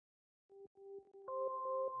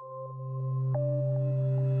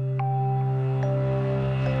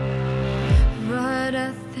Right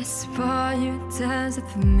at this bar you dance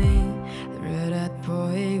with me, the red-eyed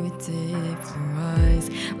boy with deep blue eyes,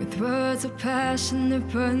 with words of passion that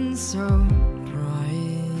burn so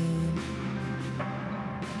bright.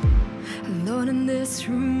 Alone in this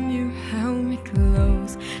room you held me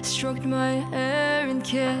close, stroked my hair and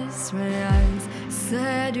kissed my eyes,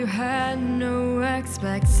 said you had no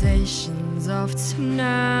expectations of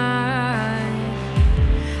tonight.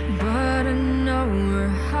 But I know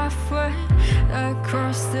we're halfway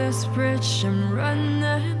across this bridge. I'm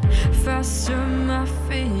running faster, my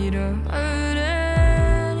feet are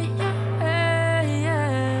hurting.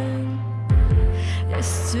 Yeah.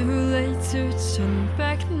 It's too late to turn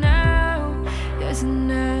back now,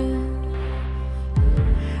 isn't it?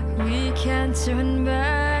 We can't turn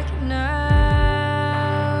back now.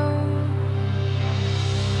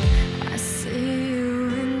 I see you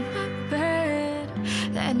in my bed,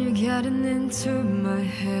 then you're getting into my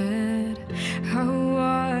head. How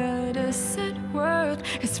what is it worth?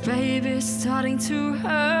 'Cause baby, it's starting to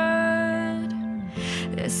hurt.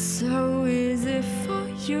 It's so easy for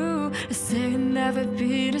you to say it'll never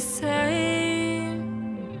be the same.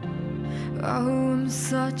 Oh, I'm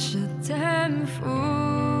such a damn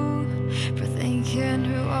fool for thinking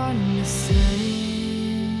we're on the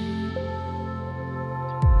same.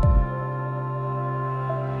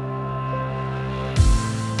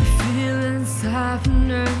 Feelings have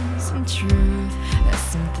nerves and truth. There's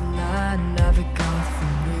something I never got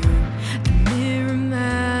from you. The mirror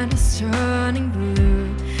man is turning blue.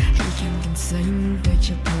 He can't contain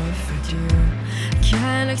picture perfect you.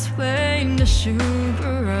 Can't explain the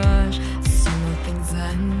sugar rush, the small things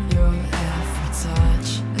and your every touch.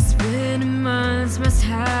 It's been months, must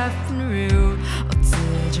have been real. Or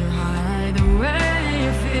did you hide the way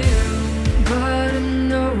you feel? But I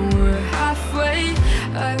know we're halfway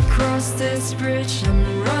across this bridge. I'm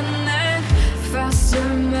running faster,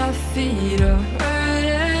 my feet are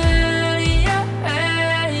hurting.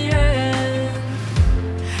 Yeah.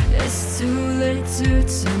 It's too late to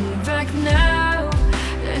turn back now,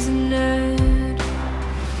 isn't it?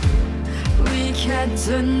 We can't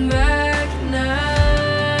turn back.